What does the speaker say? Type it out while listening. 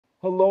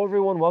Hello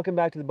everyone, welcome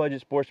back to the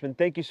Budget Sportsman.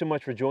 Thank you so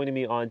much for joining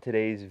me on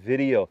today's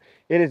video.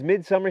 It is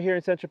midsummer here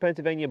in central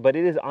Pennsylvania, but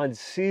it is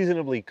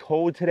unseasonably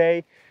cold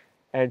today,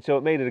 and so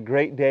it made it a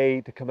great day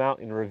to come out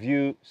and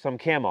review some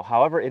camo.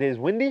 However, it is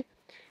windy,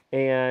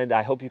 and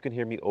I hope you can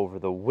hear me over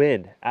the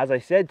wind. As I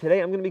said,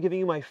 today I'm going to be giving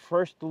you my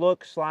first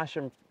look slash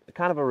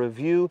kind of a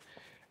review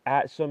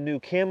at some new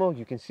camo.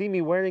 You can see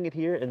me wearing it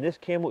here, and this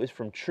camo is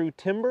from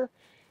TrueTimber,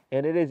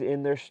 and it is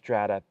in their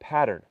Strata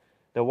pattern.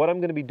 Now what I'm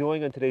going to be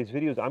doing on today's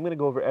video is I'm going to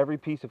go over every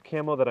piece of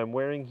camo that I'm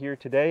wearing here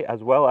today,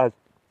 as well as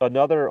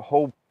another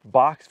whole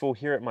box full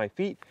here at my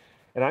feet.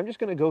 And I'm just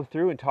going to go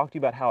through and talk to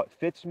you about how it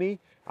fits me.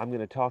 I'm going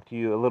to talk to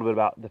you a little bit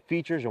about the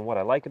features and what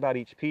I like about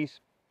each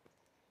piece.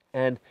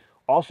 And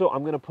also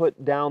I'm going to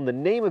put down the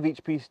name of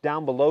each piece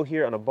down below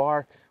here on a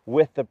bar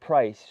with the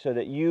price so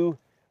that you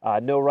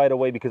know right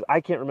away, because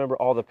I can't remember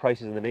all the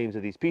prices and the names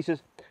of these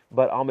pieces,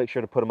 but I'll make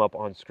sure to put them up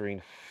on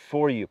screen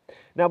for you.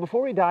 Now,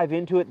 before we dive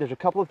into it, there's a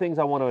couple of things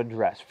I want to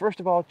address. First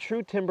of all,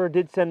 TrueTimber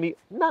did send me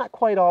not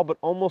quite all, but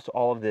almost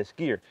all of this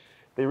gear.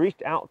 They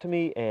reached out to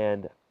me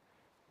and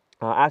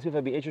asked me if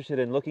I'd be interested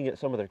in looking at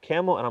some of their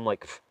camo, and I'm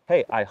like,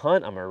 hey, I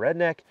hunt, I'm a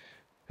redneck.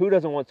 Who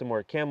doesn't want some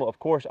more camo? Of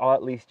course, I'll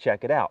at least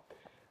check it out.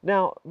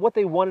 Now, what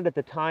they wanted at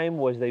the time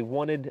was they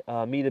wanted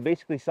me to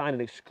basically sign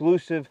an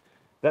exclusive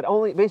that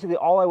basically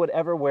all I would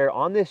ever wear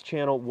on this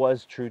channel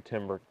was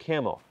TrueTimber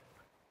Camo.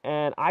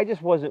 And I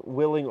just wasn't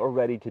willing or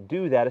ready to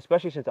do that,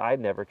 especially since I had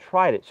never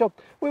tried it. So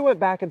we went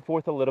back and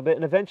forth a little bit,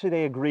 and eventually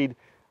they agreed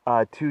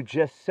to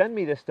just send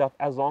me this stuff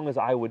as long as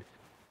I would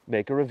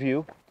make a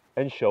review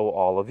and show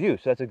all of you.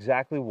 So that's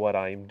exactly what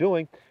I'm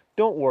doing.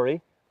 Don't worry,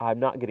 I'm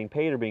not getting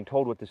paid or being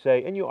told what to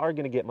say, and you are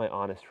going to get my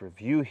honest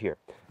review here.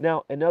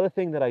 Now, another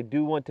thing that I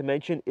do want to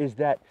mention is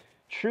that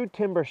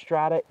TrueTimber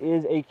Strata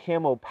is a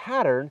camo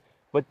pattern,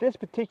 but this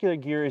particular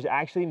gear is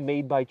actually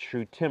made by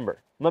TrueTimber.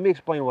 Let me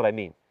explain what I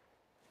mean.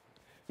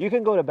 You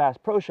can go to Bass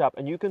Pro Shop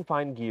and you can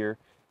find gear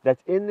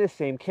that's in this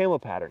same camo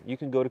pattern. You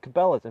can go to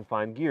Cabela's and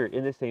find gear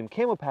in the same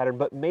camo pattern,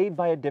 but made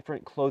by a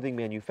different clothing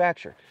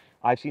manufacturer.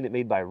 I've seen it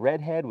made by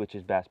Redhead, which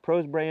is Bass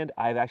Pro's brand.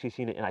 I've actually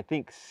seen it in, I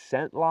think,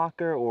 Scent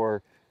Locker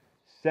or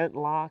Scent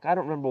Lock. I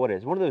don't remember what it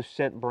is. One of those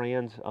scent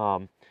brands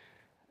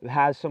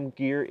has some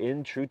gear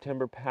in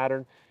TrueTimber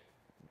pattern.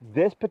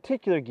 This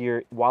particular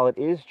gear, while it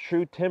is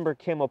TrueTimber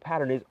camo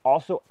pattern, is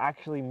also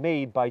actually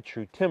made by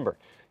TrueTimber.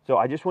 So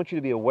I just want you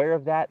to be aware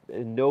of that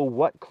and know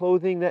what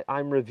clothing that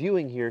I'm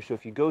reviewing here. So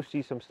if you go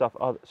see some stuff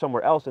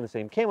somewhere else in the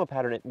same camo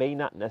pattern, it may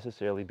not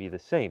necessarily be the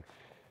same.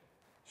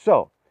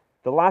 So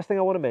the last thing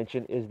I want to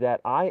mention is that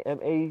I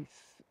am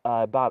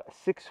about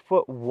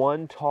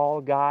 6'1"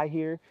 tall guy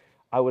here.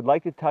 I would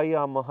like to tell you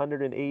I'm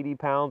 180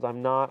 pounds.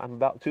 I'm not. I'm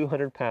about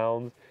 200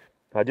 pounds,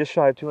 just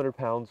shy of 200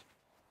 pounds.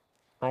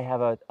 I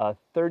have a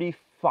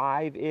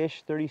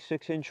 35-ish,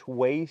 36-inch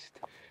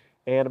waist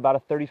and about a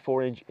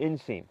 34-inch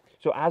inseam.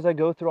 So as I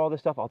go through all this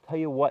stuff, I'll tell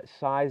you what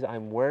size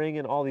I'm wearing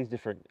in all these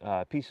different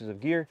pieces of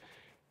gear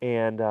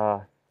and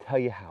tell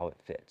you how it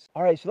fits.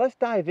 All right, so let's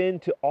dive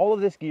into all of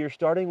this gear,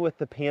 starting with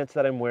the pants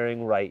that I'm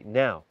wearing right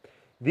now.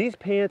 These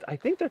pants, I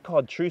think they're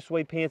called True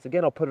Suede pants.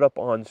 Again, I'll put it up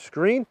on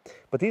screen,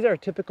 but these are a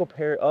typical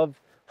pair of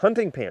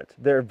hunting pants.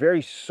 They're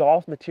very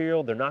soft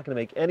material. They're not going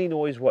to make any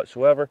noise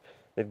whatsoever.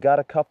 They've got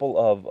a couple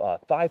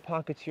of thigh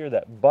pockets here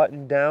that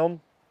button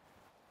down.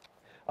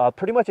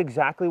 Pretty much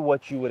exactly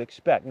what you would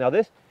expect. Now,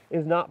 this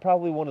is not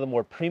probably one of the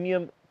more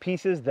premium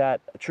pieces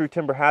that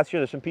TrueTimber has here.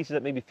 There's some pieces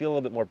that maybe feel a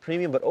little bit more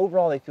premium, but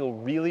overall they feel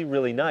really,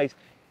 really nice.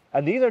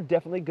 And these are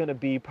definitely going to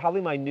be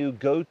probably my new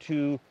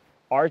go-to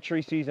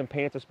archery season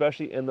pants,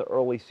 especially in the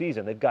early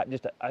season. They've got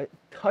just a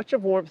touch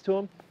of warmth to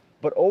them,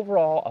 but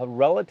overall a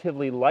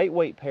relatively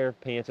lightweight pair of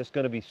pants that's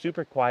going to be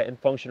super quiet and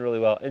function really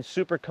well and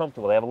super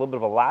comfortable. They have a little bit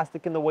of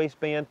elastic in the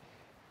waistband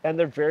and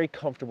they're very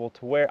comfortable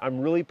to wear.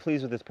 I'm really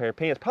pleased with this pair of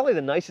pants. Probably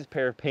the nicest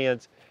pair of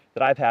pants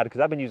that I've had,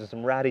 because I've been using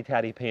some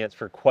ratty-tatty pants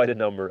for quite a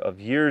number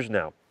of years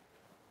now.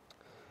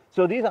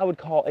 So these I would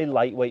call a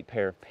lightweight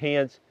pair of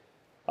pants.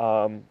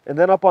 And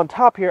then up on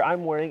top here,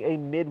 I'm wearing a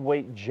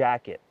mid-weight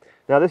jacket.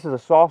 Now this is a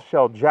soft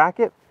shell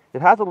jacket.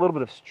 It has a little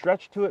bit of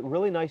stretch to it,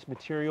 really nice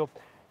material.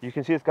 You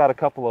can see it's got a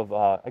couple of,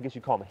 I guess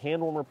you call them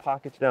hand warmer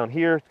pockets down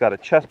here. It's got a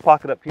chest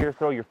pocket up here,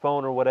 throw your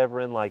phone or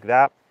whatever in like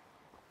that.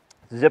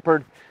 It's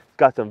zippered, it's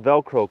got some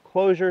Velcro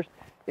closures,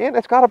 and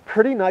it's got a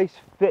pretty nice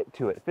fit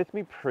to it. It fits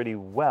me pretty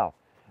well.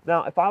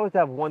 Now, if I was to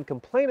have one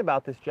complaint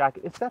about this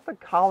jacket, it's that the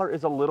collar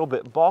is a little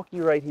bit bulky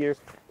right here,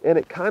 and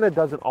it kind of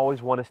doesn't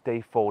always want to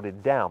stay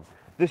folded down.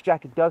 This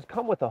jacket does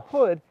come with a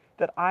hood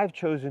that I've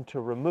chosen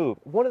to remove.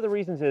 One of the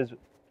reasons is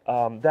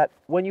that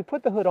when you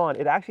put the hood on,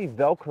 it actually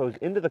Velcros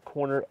into the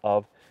corner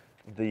of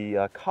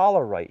the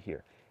collar right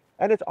here.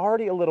 And it's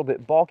already a little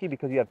bit bulky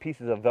because you have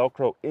pieces of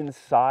Velcro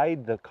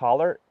inside the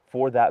collar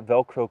for that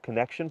Velcro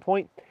connection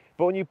point.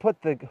 But when you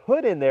put the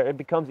hood in there, it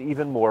becomes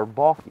even more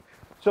bulky.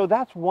 So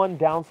that's one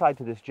downside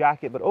to this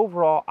jacket, but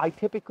overall, I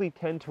typically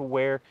tend to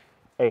wear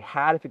a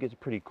hat if it gets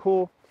pretty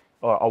cool,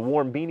 or a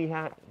warm beanie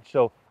hat.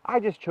 So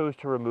I just chose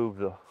to remove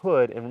the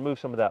hood and remove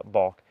some of that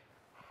bulk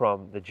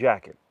from the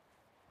jacket.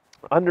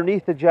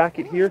 Underneath the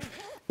jacket here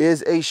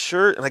is a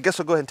shirt, and I guess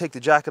I'll go ahead and take the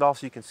jacket off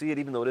so you can see it,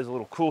 even though it is a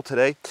little cool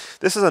today.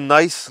 This is a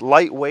nice,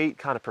 lightweight,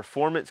 kind of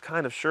performance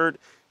kind of shirt.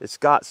 It's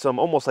got some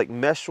almost like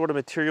mesh sort of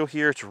material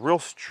here. It's real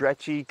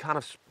stretchy, kind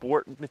of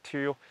sport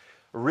material.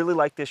 I really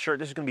like this shirt.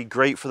 This is going to be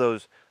great for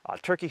those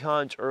turkey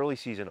hunts, early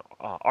season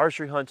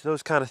archery hunts,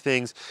 those kind of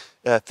things.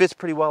 Fits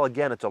pretty well.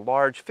 Again, it's a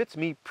large. Fits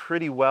me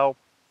pretty well.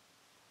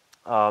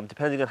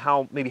 Depending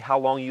on maybe how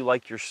long you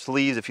like your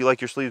sleeves. If you like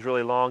your sleeves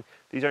really long,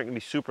 these aren't going to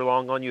be super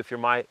long on you if you're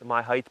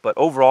my height. But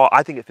overall,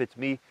 I think it fits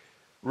me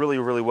really,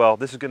 really well.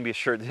 This is going to be a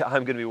shirt that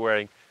I'm going to be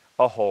wearing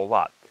a whole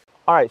lot.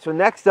 All right, so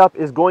next up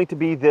is going to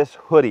be this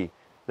hoodie.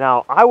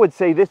 Now, I would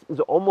say this is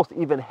almost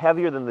even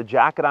heavier than the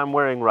jacket I'm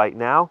wearing right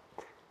now.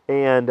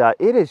 And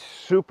it is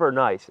super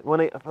nice. Let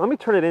me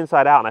turn it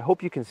inside out, and I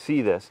hope you can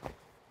see this.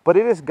 But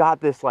it has got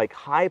this like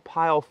high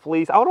pile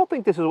fleece. I don't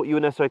think this is what you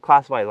would necessarily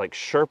classify as like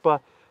Sherpa,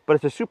 but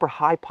it's a super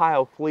high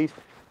pile fleece,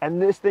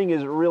 and this thing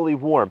is really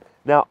warm.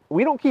 Now,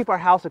 we don't keep our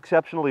house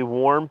exceptionally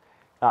warm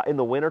in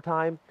the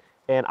wintertime,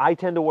 and I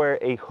tend to wear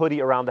a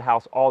hoodie around the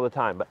house all the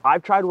time. But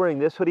I've tried wearing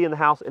this hoodie in the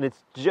house, and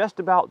it's just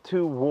about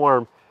too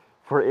warm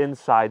for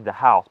inside the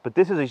house. But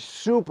this is a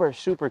super,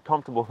 super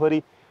comfortable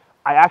hoodie.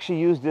 I actually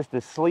used this to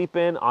sleep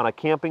in on a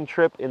camping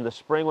trip in the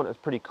spring when it was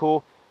pretty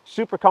cool.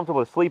 Super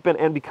comfortable to sleep in,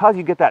 and because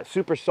you get that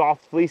super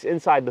soft fleece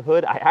inside the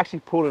hood, I actually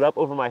pulled it up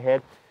over my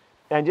head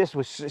and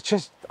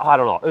I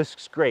don't know, it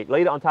was great.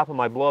 Laid it on top of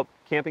my blow-up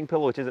camping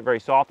pillow, which isn't very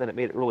soft, and it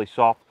made it really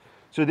soft.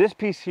 So this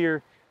piece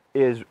here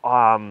is,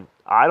 I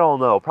don't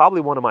know,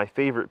 probably one of my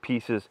favorite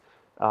pieces.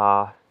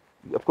 Of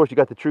course, you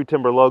got the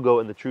TrueTimber logo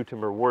and the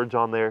TrueTimber words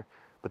on there,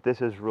 but this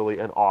is really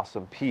an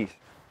awesome piece.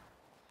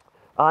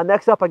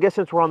 Next up, I guess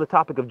since we're on the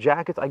topic of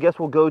jackets, I guess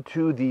we'll go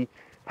to the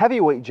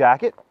heavyweight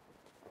jacket.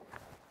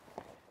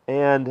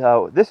 And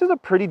this is a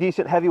pretty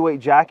decent heavyweight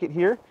jacket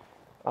here.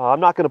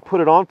 I'm not going to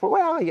put it on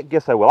well, I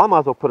guess I will. I might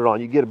as well put it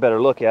on. You get a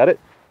better look at it.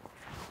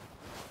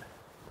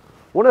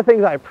 One of the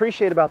things I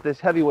appreciate about this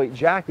heavyweight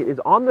jacket is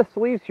on the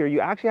sleeves here, you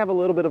actually have a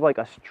little bit of like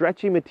a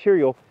stretchy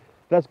material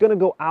that's going to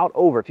go out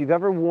over. If you've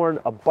ever worn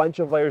a bunch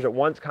of layers at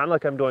once, kind of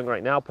like I'm doing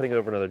right now, putting it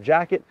over another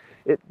jacket,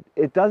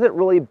 it doesn't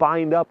really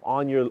bind up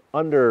on your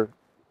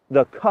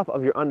the cuff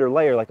of your under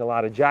layer like a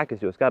lot of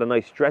jackets do. It's got a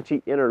nice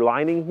stretchy inner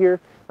lining here.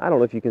 I don't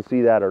know if you can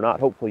see that or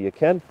not. Hopefully you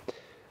can.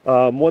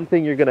 One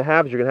thing you're going to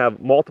have is you're going to have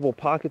multiple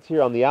pockets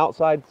here on the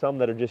outside, some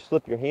that are just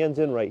slip your hands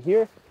in right here.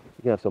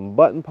 You can have some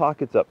button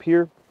pockets up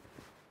here.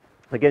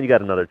 Again, you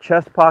got another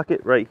chest pocket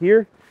right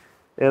here,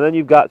 and then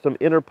you've got some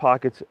inner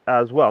pockets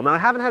as well. Now, I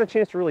haven't had a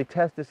chance to really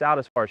test this out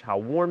as far as how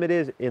warm it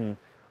is in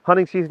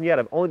hunting season yet.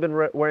 I've only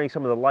been wearing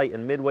some of the light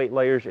and midweight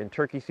layers in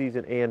turkey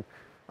season and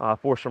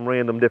for some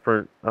random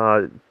different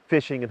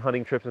fishing and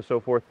hunting trips and so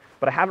forth.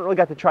 But I haven't really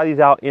got to try these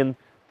out in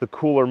the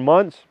cooler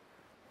months.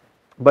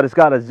 But it's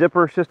got a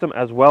zipper system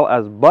as well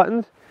as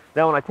buttons.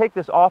 Now, when I take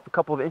this off, a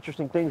couple of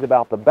interesting things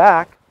about the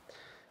back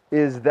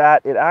is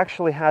that it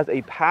actually has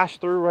a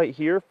pass-through right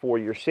here for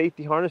your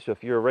safety harness. So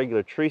if you're a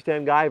regular tree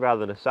stand guy rather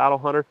than a saddle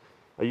hunter,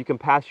 you can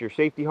pass your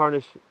safety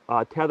harness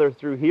tether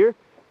through here,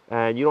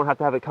 and you don't have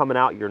to have it coming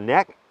out your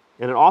neck.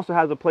 And it also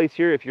has a place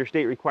here, if your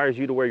state requires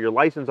you to wear your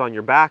license on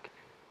your back,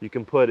 you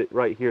can put it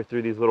right here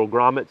through these little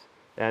grommets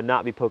and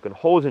not be poking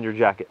holes in your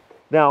jacket.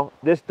 Now,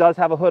 this does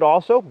have a hood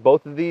also.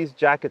 Both of these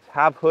jackets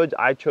have hoods.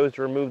 I chose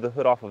to remove the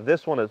hood off of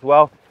this one as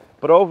well.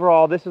 But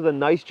overall, this is a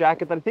nice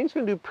jacket that I think is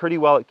going to do pretty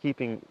well at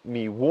keeping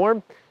me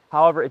warm.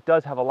 However, it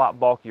does have a lot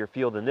bulkier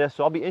feel than this.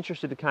 So I'll be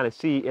interested to kind of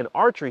see in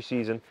archery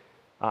season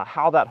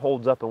how that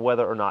holds up and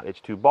whether or not it's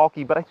too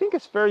bulky. But I think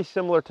it's very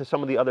similar to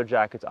some of the other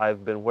jackets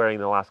I've been wearing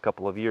in the last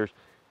couple of years.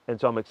 And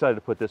so I'm excited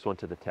to put this one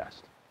to the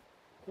test.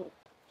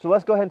 So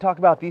let's go ahead and talk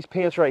about these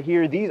pants right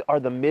here. These are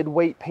the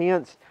mid-weight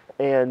pants,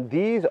 and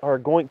these are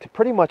going to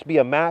pretty much be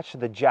a match to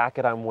the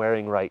jacket I'm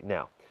wearing right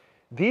now.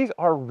 These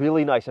are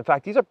really nice. In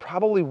fact, these are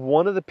probably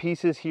one of the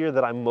pieces here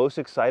that I'm most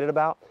excited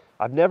about.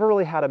 I've never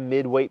really had a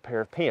mid-weight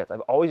pair of pants.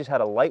 I've always just had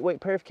a lightweight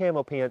pair of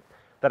camo pants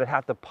that I'd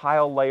have to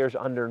pile layers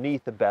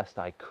underneath the best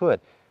I could.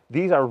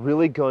 These are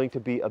really going to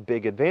be a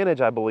big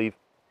advantage, I believe,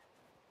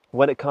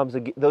 when it comes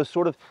to those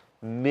sort of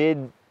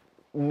mid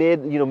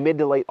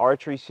to late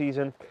archery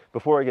season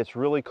before it gets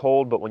really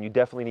cold, but when you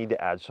definitely need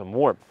to add some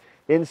warmth.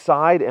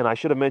 Inside, and I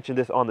should have mentioned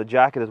this on the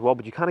jacket as well,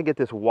 but you kind of get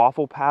this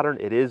waffle pattern.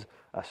 It is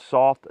a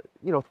soft,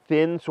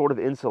 thin sort of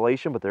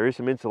insulation, but there is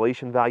some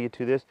insulation value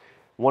to this.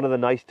 One of the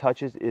nice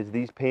touches is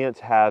these pants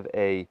have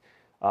a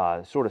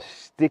sort of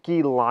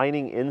sticky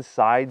lining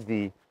inside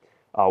the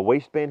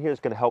waistband here.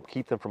 It's going to help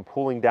keep them from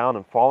pulling down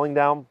and falling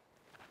down.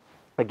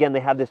 Again,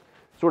 they have this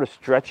sort of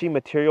stretchy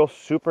material,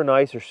 super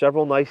nice. There's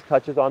several nice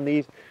touches on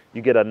these.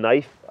 You get a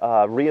knife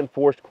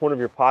reinforced corner of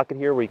your pocket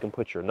here where you can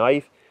put your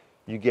knife.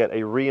 You get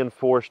a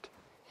reinforced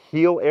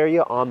heel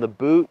area on the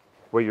boot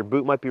where your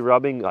boot might be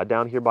rubbing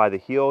down here by the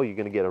heel. You're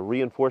going to get a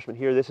reinforcement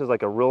here. This is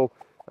like a real,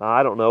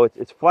 I don't know,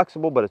 it's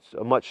flexible, but it's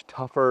a much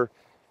tougher,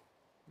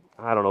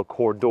 I don't know,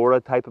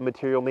 Cordura type of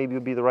material maybe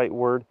would be the right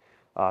word.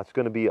 It's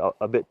going to be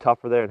a bit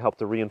tougher there and help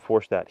to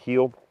reinforce that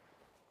heel.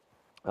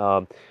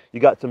 You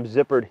got some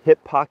zippered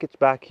hip pockets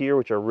back here,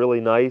 which are really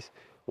nice.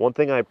 One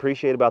thing I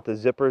appreciate about the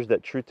zippers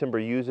that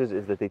TrueTimber uses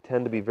is that they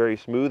tend to be very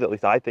smooth, at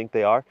least I think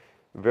they are,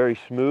 very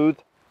smooth.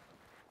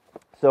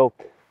 So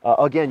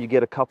again, you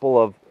get a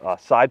couple of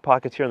side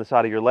pockets here on the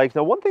side of your legs.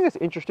 Now, one thing that's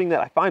interesting that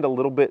I find a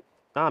little bit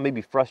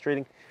maybe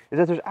frustrating is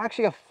that there's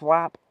actually a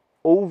flap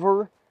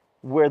over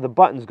where the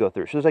buttons go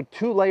through. So there's like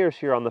 2 layers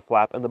here on the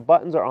flap, and the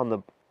buttons are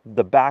on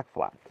the back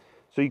flap.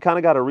 So you kind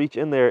of got to reach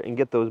in there and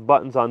get those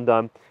buttons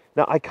undone.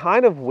 Now, I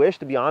kind of wish,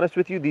 to be honest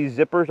with you, these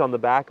zippers on the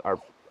back are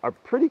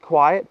pretty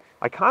quiet.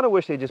 I kind of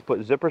wish they just put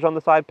zippers on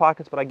the side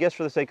pockets, but I guess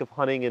for the sake of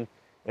hunting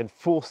and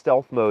full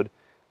stealth mode,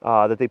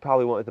 that they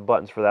probably went with the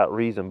buttons for that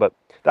reason. But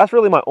that's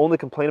really my only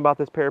complaint about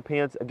this pair of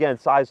pants. Again,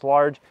 size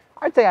large.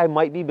 I'd say I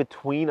might be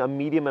between a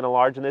medium and a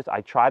large in this.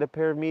 I tried a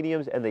pair of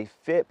mediums and they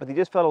fit, but they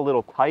just felt a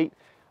little tight.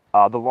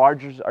 The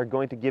larges are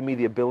going to give me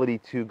the ability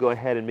to go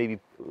ahead and maybe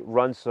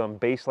run some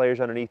base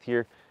layers underneath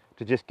here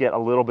to just get a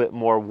little bit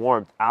more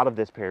warmth out of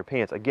this pair of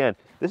pants. Again,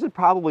 this is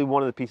probably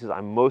one of the pieces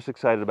I'm most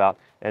excited about,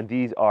 and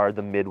these are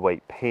the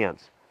midweight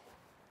pants.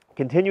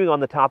 Continuing on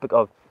the topic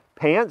of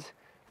pants,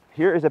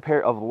 here is a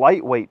pair of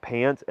lightweight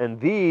pants, and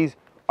these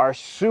are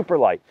super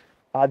light.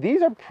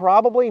 These are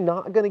probably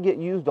not going to get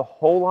used a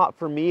whole lot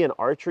for me in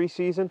archery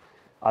season.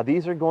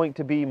 These are going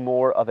to be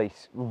more of a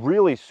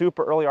really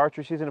super early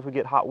archery season if we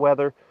get hot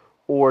weather,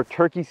 or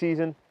turkey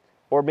season,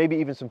 or maybe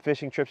even some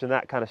fishing trips and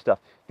that kind of stuff.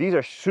 These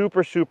are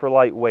super, super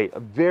lightweight,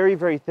 a very,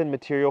 very thin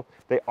material.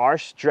 They are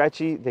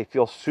stretchy. They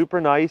feel super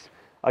nice.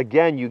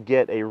 Again, you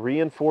get a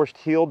reinforced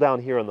heel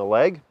down here on the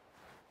leg.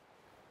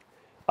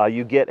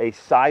 You get a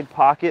side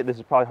pocket. This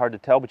is probably hard to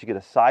tell, but you get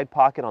a side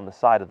pocket on the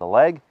side of the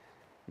leg.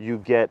 You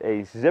get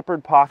a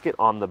zippered pocket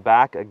on the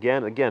back.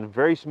 Again,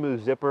 very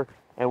smooth zipper.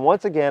 And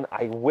once again,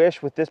 I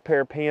wish with this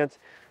pair of pants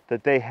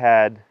that they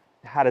had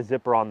a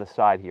zipper on the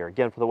side here.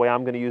 Again, for the way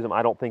I'm going to use them,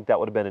 I don't think that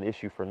would have been an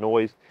issue for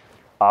noise.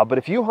 But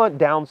if you hunt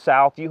down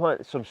south, you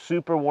hunt some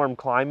super warm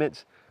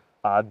climates,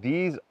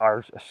 these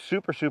are a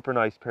super, super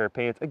nice pair of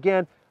pants.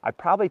 Again, I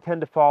probably tend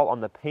to fall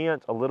on the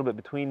pants a little bit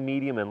between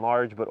medium and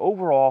large, but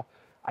overall,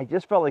 I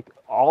just felt like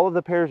all of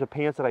the pairs of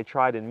pants that I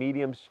tried in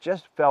mediums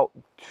just felt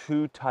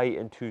too tight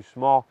and too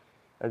small.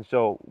 And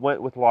so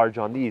went with large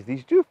on these.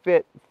 These do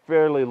fit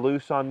fairly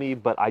loose on me,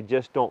 but I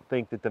just don't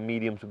think that the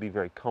mediums would be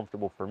very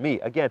comfortable for me.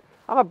 Again,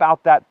 I'm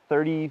about that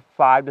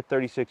 35 to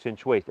 36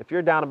 inch waist. If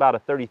you're down about a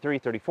 33,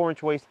 34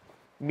 inch waist,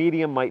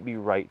 medium might be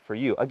right for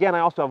you. Again, I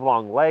also have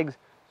long legs,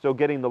 so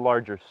getting the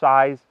larger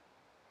size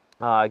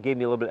gave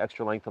me a little bit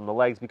extra length on the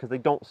legs because they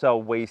don't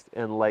sell waist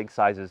and leg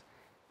sizes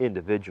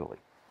individually.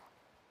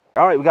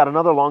 All right, we got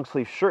another long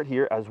sleeve shirt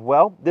here as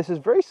well. This is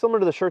very similar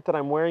to the shirt that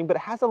I'm wearing, but it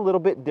has a little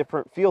bit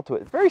different feel to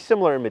it. It's very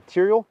similar in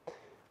material,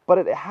 but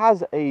it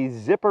has a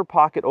zipper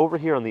pocket over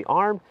here on the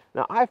arm.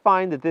 Now, I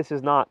find that this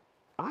is not,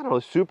 I don't know,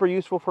 super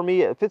useful for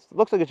me. It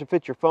looks like it should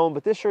fit your phone,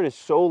 but this shirt is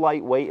so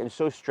lightweight and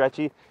so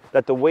stretchy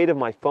that the weight of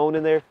my phone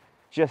in there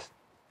just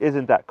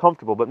isn't that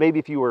comfortable. But maybe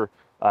if you were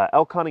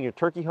elk hunting or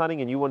turkey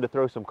hunting and you wanted to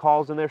throw some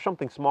calls in there,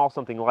 something small,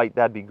 something light,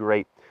 that'd be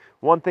great.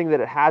 One thing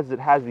that it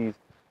has these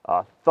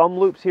thumb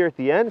loops here at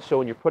the end, so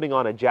when you're putting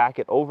on a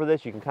jacket over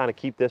this, you can kind of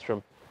keep this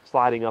from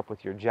sliding up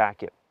with your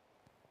jacket.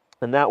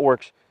 And that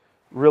works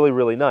really,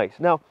 really nice.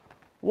 Now,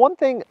 one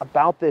thing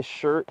about this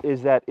shirt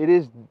is that it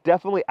is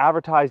definitely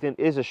advertised and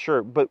is a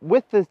shirt, but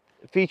with the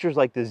features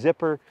like the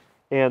zipper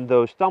and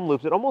those thumb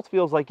loops, it almost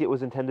feels like it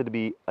was intended to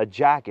be a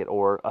jacket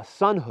or a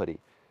sun hoodie.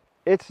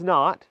 It's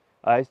not.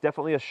 It's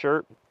definitely a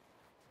shirt.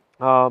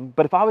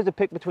 But if I was to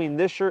pick between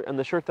this shirt and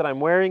the shirt that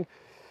I'm wearing,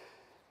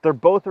 they're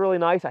both really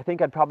nice. I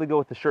think I'd probably go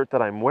with the shirt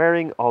that I'm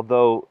wearing,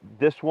 although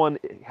this one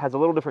has a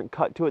little different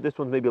cut to it. This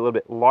one's maybe a little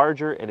bit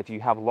larger, and if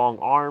you have long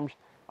arms,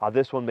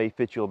 this one may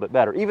fit you a little bit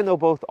better, even though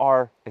both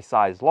are a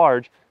size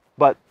large.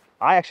 But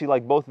I actually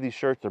like both of these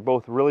shirts. They're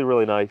both really,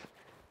 really nice.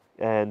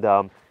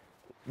 And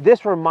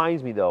this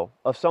reminds me, though,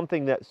 of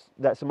something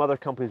that some other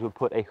companies would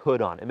put a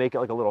hood on and make it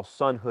like a little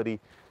sun hoodie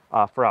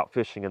for out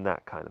fishing and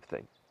that kind of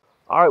thing.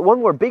 All right, one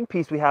more big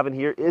piece we have in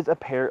here is a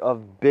pair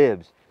of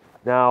bibs.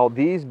 Now,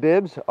 these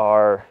bibs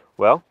are,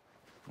 well,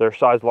 they're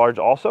size large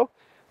also.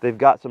 They've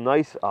got some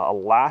nice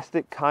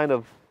elastic kind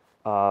of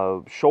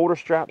shoulder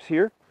straps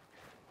here.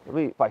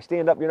 If I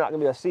stand up, you're not going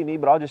to be able to see me,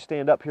 but I'll just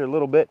stand up here a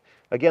little bit.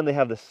 Again, they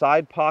have the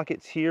side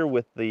pockets here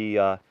with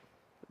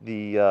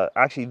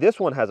actually this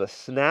one has a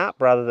snap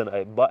rather than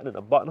a button and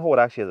a buttonhole. It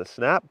actually has a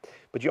snap,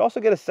 but you also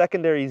get a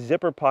secondary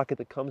zipper pocket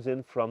that comes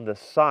in from the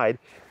side,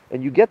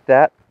 and you get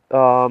that,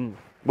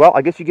 well,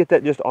 I guess you get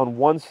that just on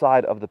one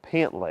side of the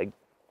pant leg.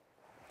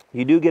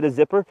 You do get a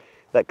zipper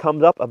that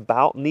comes up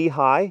about knee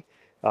high,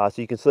 so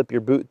you can slip your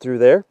boot through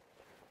there.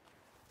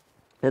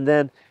 And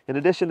then in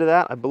addition to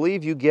that, I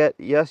believe you get,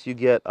 yes, you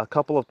get a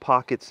couple of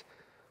pockets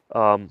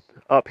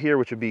up here,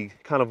 which would be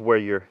kind of where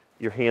your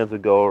hands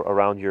would go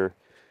around your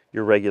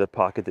regular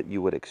pocket that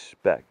you would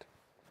expect.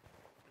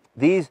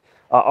 These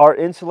are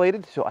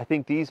insulated, so I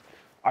think these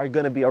are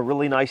going to be a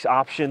really nice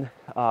option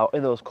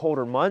in those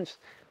colder months.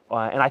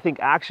 And I think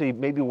actually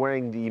maybe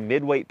wearing the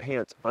midweight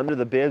pants under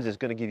the bibs is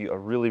going to give you a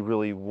really,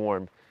 really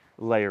warm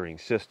layering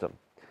system.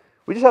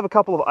 We just have a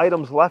couple of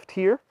items left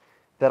here.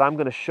 that I'm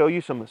going to show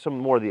you some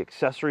more of the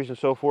accessories and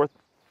so forth.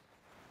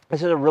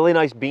 This is a really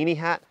nice beanie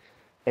hat,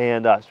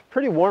 and it's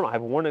pretty warm.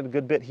 I've worn it a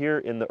good bit here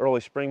in the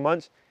early spring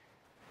months.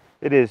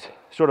 It is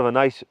sort of a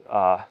nice,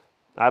 I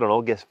don't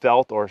know, I guess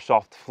felt or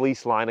soft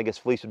fleece line. I guess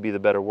fleece would be the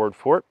better word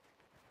for it.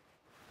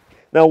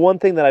 Now, one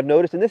thing that I've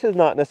noticed, and this is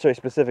not necessarily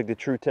specific to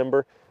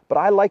TrueTimber, but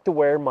I like to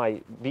wear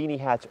my beanie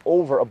hats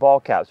over a ball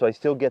cap, so I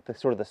still get the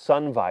sort of the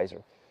sun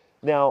visor.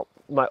 Now,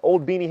 my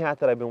old beanie hat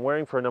that I've been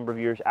wearing for a number of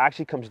years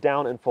actually comes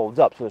down and folds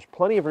up, so there's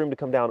plenty of room to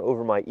come down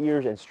over my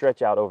ears and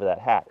stretch out over that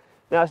hat.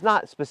 Now, it's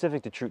not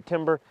specific to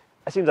TrueTimber.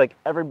 It seems like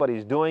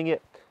everybody's doing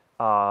it,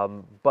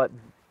 but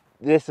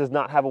this does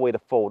not have a way to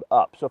fold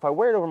up. So if I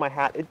wear it over my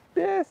hat, it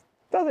just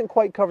doesn't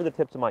quite cover the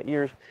tips of my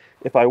ears.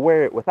 If I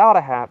wear it without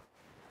a hat,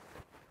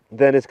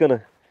 then it's going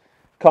to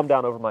come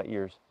down over my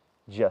ears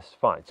just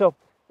fine. So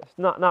it's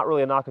not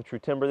really a knock of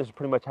TrueTimber. This is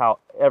pretty much how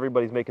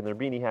everybody's making their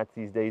beanie hats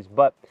these days,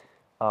 but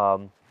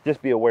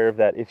just be aware of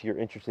that if you're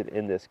interested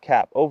in this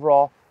cap.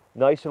 Overall,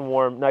 nice and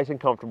warm, nice and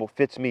comfortable,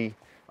 fits me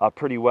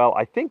pretty well.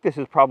 I think this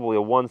is probably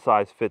a one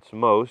size fits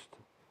most.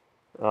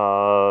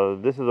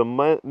 This is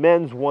a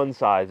men's one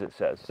size, it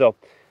says. So,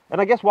 and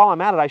I guess while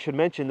I'm at it, I should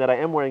mention that I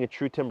am wearing a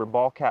TrueTimber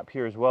ball cap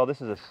here as well.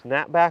 This is a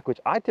snapback, which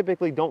I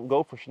typically don't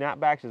go for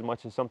snapbacks as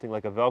much as something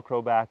like a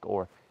Velcro back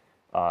or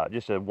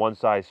just a one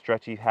size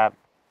stretchy hat,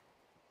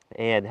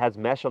 and has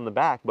mesh on the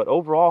back. But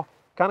overall,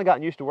 kind of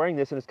gotten used to wearing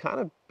this, and it's kind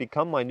of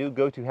become my new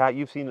go-to hat.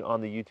 You've seen it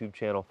on the YouTube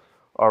channel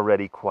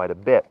already quite a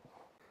bit.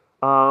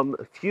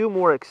 A few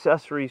more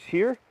accessories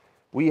here.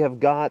 We have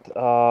got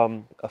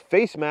a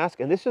face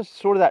mask, and this is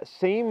sort of that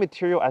same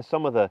material as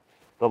some of the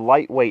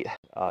lightweight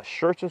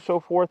shirts and so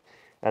forth.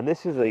 And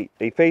this is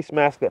a face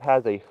mask that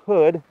has a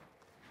hood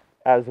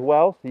as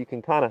well, so you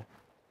can kind of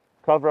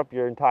cover up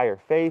your entire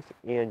face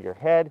and your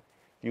head.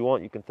 If you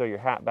want, you can throw your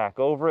hat back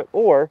over it,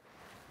 or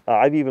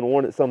I've even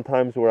worn it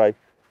sometimes where I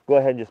go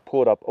ahead and just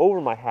pull it up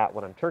over my hat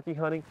when I'm turkey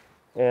hunting,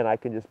 and I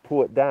can just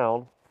pull it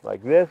down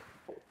like this,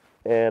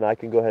 and I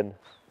can go ahead and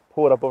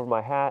pull it up over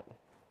my hat,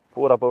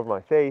 pull it up over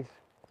my face,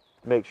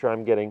 make sure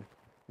I'm getting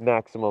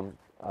maximum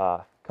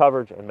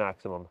coverage and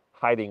maximum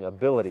hiding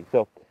ability.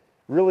 So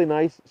really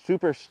nice,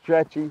 super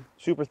stretchy,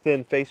 super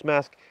thin face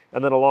mask.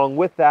 And then along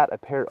with that, a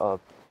pair of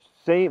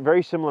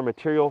very similar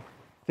material,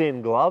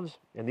 thin gloves.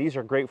 And these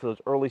are great for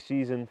those early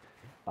season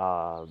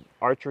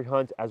archery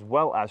hunts as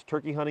well as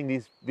turkey hunting.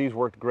 These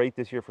worked great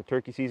this year for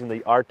turkey season.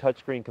 They are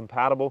touchscreen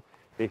compatible.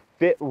 They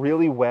fit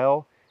really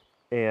well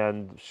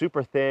and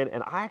super thin.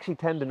 And I actually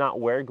tend to not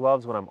wear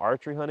gloves when I'm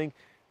archery hunting.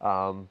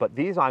 But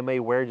these I may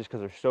wear just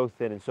because they're so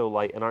thin and so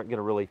light and aren't going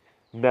to really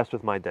mess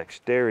with my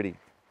dexterity.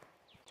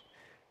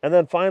 And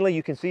then finally,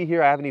 you can see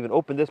here, I haven't even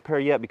opened this pair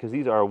yet because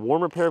these are a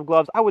warmer pair of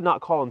gloves. I would not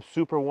call them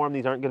super warm.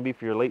 These aren't going to be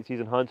for your late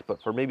season hunts,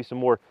 but for maybe some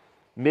more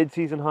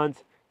mid-season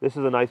hunts, this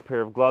is a nice pair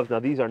of gloves. Now,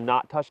 these are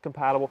not touch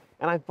compatible,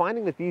 and I'm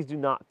finding that these do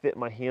not fit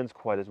my hands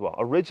quite as well.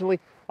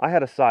 Originally, I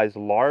had a size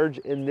large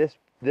in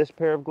this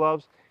pair of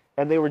gloves,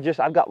 and they were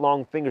just, I've got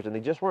long fingers, and they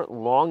just weren't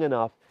long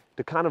enough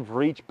to kind of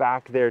reach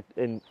back there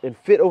and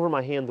fit over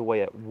my hand the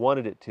way I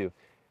wanted it to.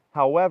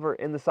 However,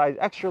 in the size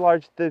extra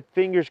large, the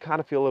fingers kind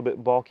of feel a little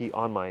bit bulky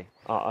on my,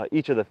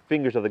 each of the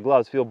fingers of the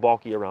gloves feel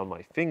bulky around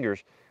my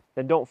fingers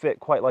and don't fit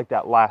quite like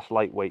that last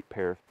lightweight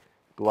pair of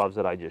gloves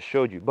that I just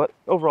showed you. But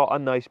overall, a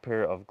nice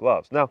pair of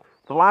gloves. Now,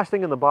 the last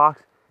thing in the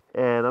box,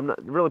 and I'm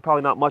not really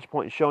probably not much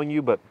point in showing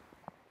you, but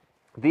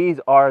these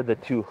are the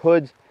two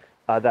hoods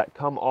that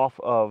come off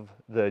of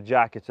the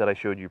jackets that I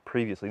showed you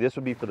previously. This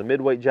would be for the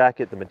midweight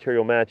jacket. The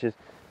material matches.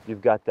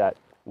 You've got that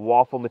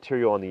waffle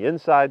material on the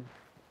inside.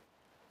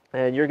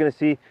 And you're going to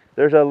see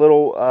there's a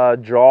little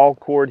draw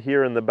cord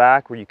here in the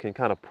back where you can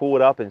kind of pull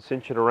it up and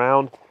cinch it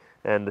around.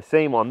 And the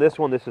same on this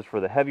one. This is for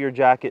the heavier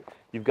jacket.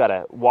 You've got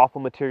a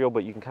waffle material,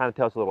 but you can kind of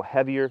tell it's a little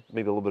heavier,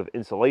 maybe a little bit of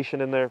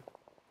insulation in there.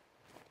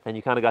 And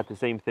you kind of got the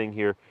same thing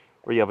here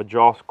where you have a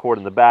draw cord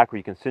in the back where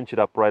you can cinch it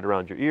up right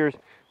around your ears.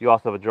 You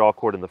also have a draw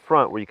cord in the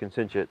front where you can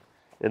cinch it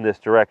in this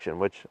direction,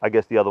 which I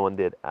guess the other one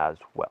did as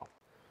well.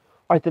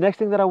 All right, the next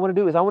thing that I want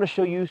to do is I want to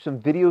show you some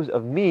videos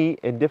of me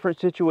in different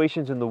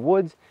situations in the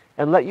woods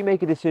and let you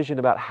make a decision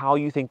about how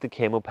you think the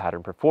camo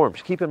pattern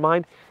performs. Keep in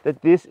mind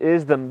that this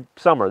is the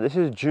summer. This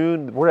is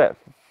June. We're at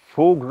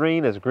full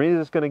green as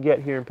it's going to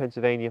get here in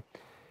Pennsylvania.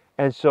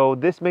 And so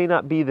this may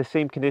not be the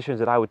same conditions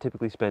that I would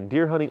typically spend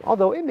deer hunting,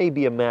 although it may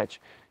be a match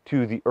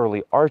to the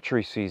early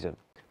archery season.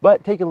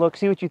 But take a look,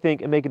 see what you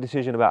think, and make a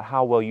decision about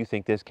how well you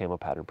think this camo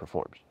pattern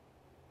performs.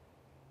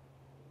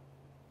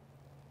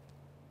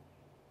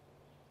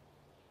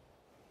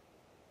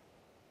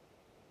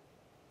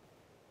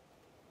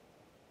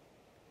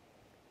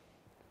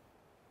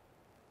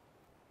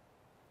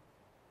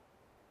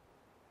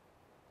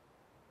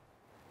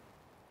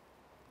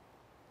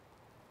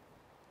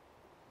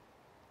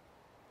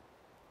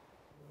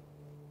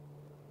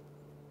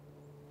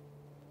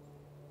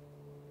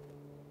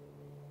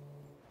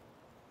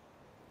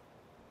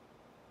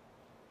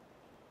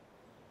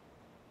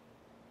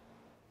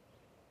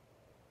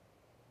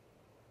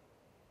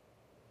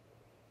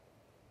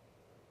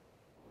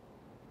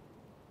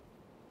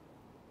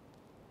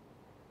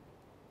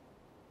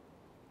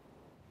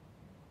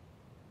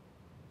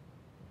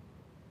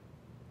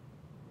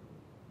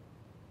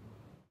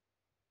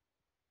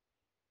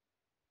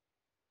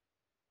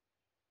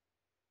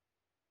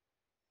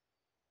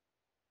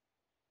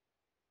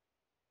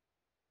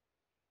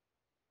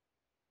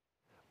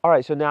 All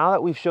right, so now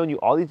that we've shown you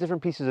all these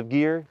different pieces of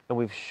gear and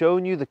we've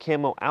shown you the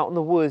camo out in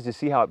the woods to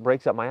see how it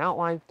breaks up my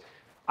outline,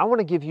 I want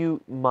to give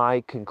you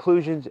my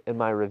conclusions and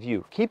my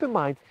review. Keep in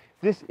mind,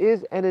 this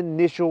is an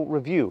initial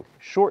review,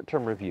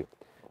 short-term review.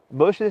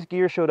 Most of this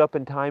gear showed up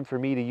in time for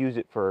me to use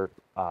it for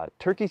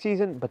turkey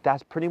season, but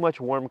that's pretty much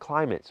warm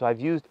climate. So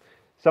I've used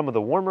some of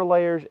the warmer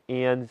layers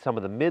and some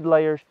of the mid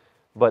layers,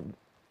 but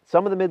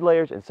some of the mid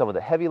layers and some of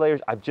the heavy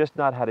layers I've just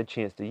not had a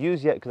chance to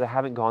use yet because I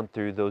haven't gone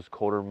through those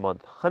colder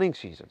month hunting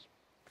seasons.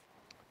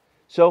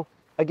 So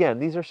again,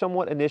 these are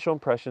somewhat initial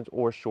impressions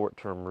or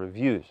short-term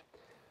reviews.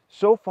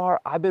 So far,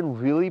 I've been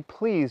really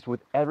pleased with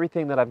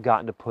everything that I've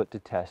gotten to put to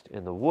test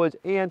in the woods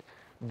and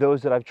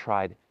those that I've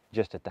tried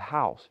just at the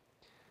house.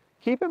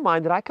 Keep in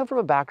mind that I come from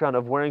a background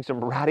of wearing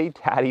some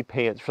ratty-tatty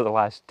pants for the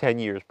last 10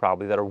 years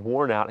probably that are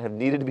worn out and have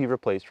needed to be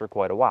replaced for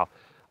quite a while.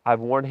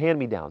 I've worn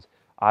hand-me-downs.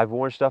 I've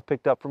worn stuff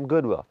picked up from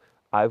Goodwill.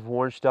 I've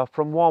worn stuff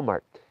from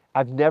Walmart.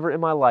 I've never in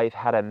my life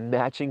had a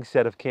matching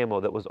set of camo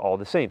that was all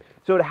the same.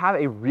 So to have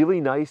a really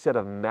nice set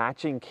of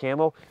matching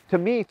camo, to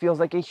me, feels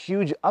like a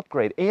huge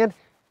upgrade, and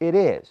it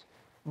is.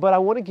 But I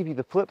want to give you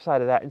the flip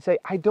side of that and say,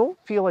 I don't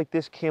feel like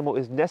this camo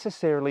is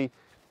necessarily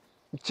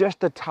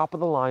just the top of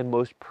the line,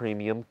 most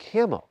premium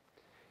camo.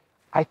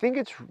 I think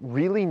it's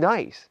really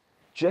nice,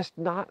 just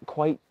not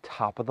quite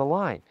top of the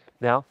line.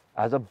 Now,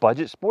 as a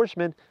budget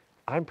sportsman,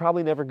 I'm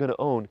probably never going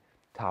to own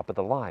top of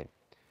the line.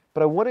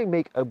 But I want to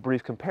make a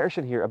brief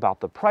comparison here about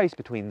the price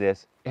between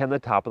this and the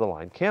top of the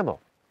line camo.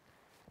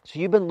 So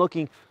you've been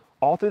looking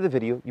all through the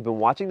video, you've been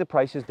watching the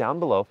prices down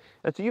below,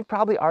 and so you've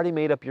probably already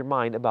made up your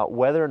mind about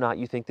whether or not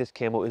you think this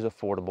camo is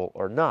affordable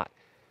or not.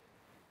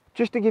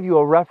 Just to give you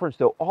a reference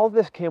though, all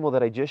this camo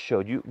that I just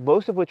showed you,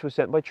 most of which was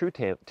sent by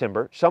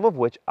TrueTimber, some of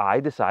which I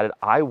decided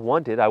I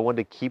wanted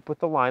to keep with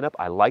the lineup.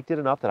 I liked it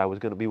enough that I was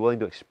going to be willing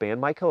to expand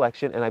my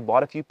collection, and I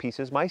bought a few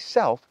pieces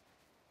myself.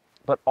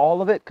 But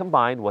all of it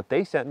combined, what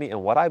they sent me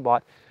and what I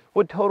bought,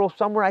 would total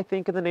somewhere, I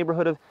think, in the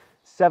neighborhood of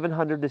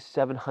 $700 to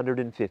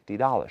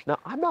 $750. Now,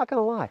 I'm not going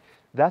to lie,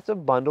 that's a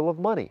bundle of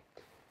money.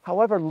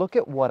 However, look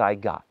at what I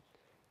got.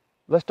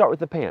 Let's start with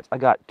the pants. I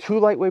got 2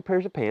 lightweight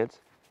pairs of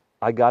pants,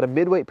 I got a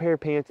midweight pair of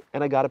pants,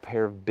 and I got a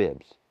pair of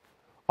bibs.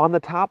 On the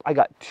top, I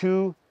got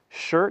 2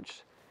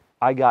 shirts,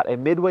 I got a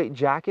midweight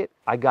jacket,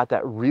 I got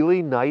that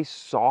really nice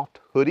soft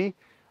hoodie,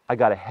 I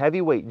got a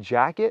heavyweight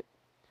jacket,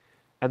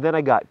 and then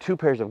I got 2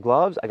 pairs of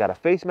gloves, I got a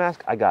face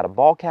mask, I got a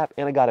ball cap,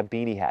 and I got a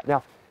beanie hat.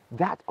 Now,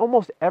 that's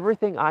almost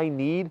everything I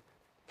need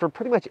for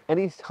pretty much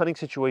any hunting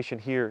situation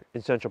here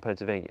in central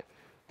Pennsylvania.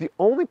 The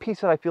only piece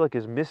that I feel like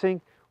is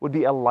missing would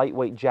be a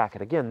lightweight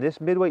jacket. Again,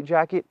 this midweight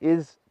jacket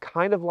is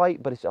kind of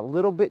light, but it's a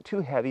little bit too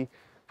heavy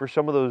for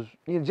some of those,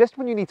 just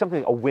when you need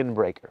something, a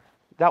windbreaker.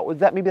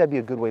 Maybe that'd be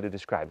a good way to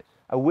describe it.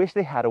 I wish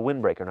they had a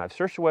windbreaker. Now, I've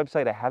searched the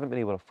website, I haven't been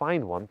able to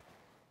find one.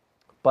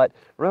 But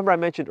remember I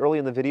mentioned early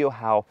in the video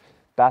how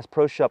Bass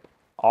Pro Shop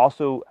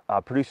also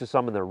produces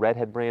some in their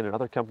Redhead brand, and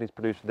other companies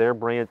produce their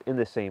brands in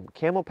the same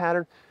camo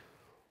pattern.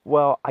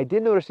 Well, I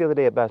did notice the other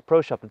day at Bass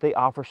Pro Shop that they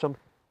offer some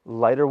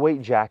lighter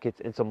weight jackets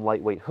and some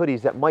lightweight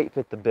hoodies that might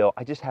fit the bill.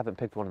 I just haven't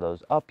picked one of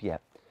those up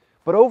yet.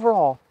 But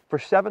overall, for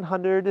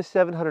 $700 to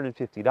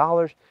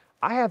 $750,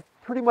 I have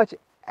pretty much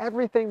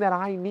everything that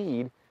I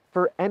need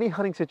for any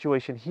hunting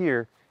situation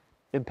here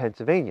in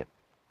Pennsylvania.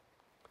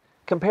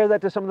 Compare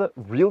that to some of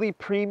the really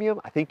premium,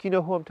 I think you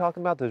know who I'm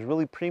talking about, those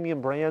really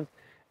premium brands.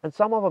 And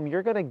some of them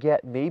you're going to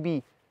get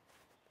maybe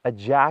a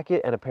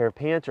jacket and a pair of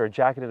pants, or a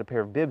jacket and a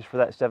pair of bibs for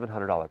that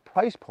 $700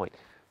 price point.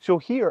 So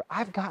here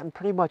I've gotten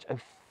pretty much a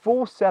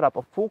full setup,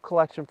 a full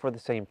collection for the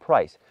same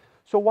price.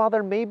 So while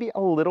there may be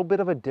a little bit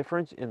of a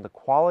difference in the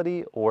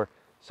quality or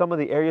some of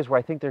the areas where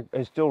I think there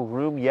is still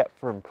room yet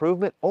for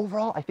improvement,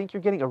 overall I think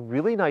you're getting a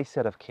really nice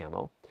set of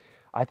camo.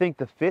 I think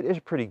the fit is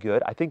pretty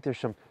good. I think there's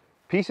some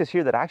pieces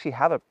here that actually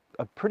have a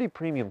pretty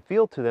premium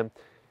feel to them,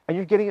 and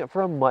you're getting it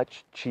for a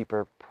much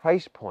cheaper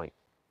price point.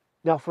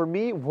 Now for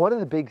me, one of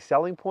the big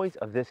selling points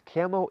of this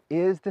camo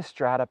is the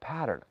Strata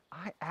pattern.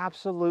 I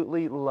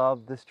absolutely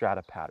love the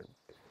Strata pattern.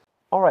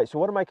 All right, so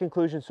what are my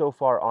conclusions so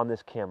far on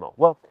this camo?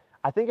 Well,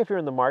 I think if you're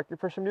in the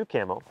market for some new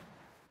camo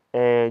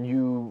and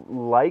you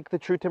like the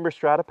TrueTimber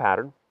Strata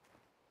pattern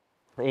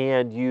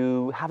and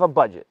you have a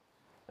budget,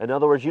 in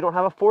other words, you don't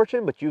have a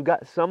fortune, but you've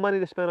got some money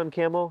to spend on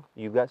camo,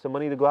 you've got some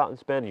money to go out and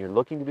spend, and you're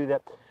looking to do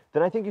that,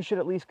 then I think you should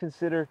at least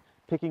consider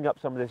picking up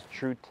some of this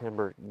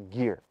TrueTimber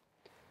gear.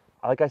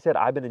 Like I said,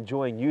 I've been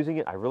enjoying using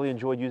it. I really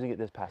enjoyed using it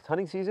this past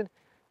hunting season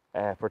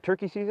for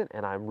turkey season,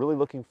 and I'm really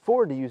looking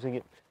forward to using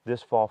it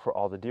this fall for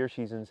all the deer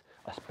seasons,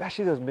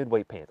 especially those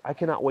midweight pants. I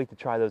cannot wait to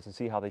try those and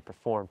see how they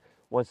perform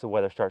once the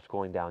weather starts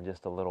cooling down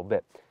just a little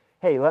bit.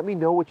 Hey, let me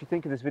know what you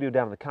think of this video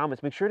down in the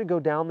comments. Make sure to go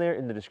down there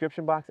in the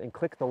description box and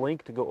click the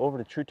link to go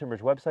over to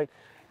TrueTimber's website.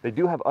 They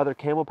do have other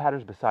camo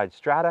patterns besides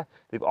Strata.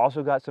 They've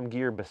also got some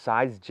gear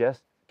besides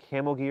just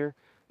camo gear.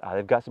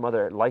 They've got some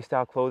other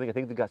lifestyle clothing. I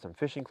think they've got some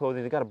fishing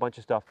clothing. They've got a bunch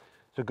of stuff.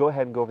 So go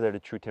ahead and go over there to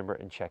TrueTimber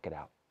and check it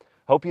out.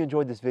 Hope you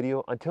enjoyed this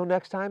video. Until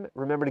next time,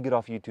 remember to get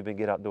off YouTube and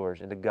get outdoors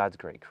into God's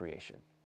great creation.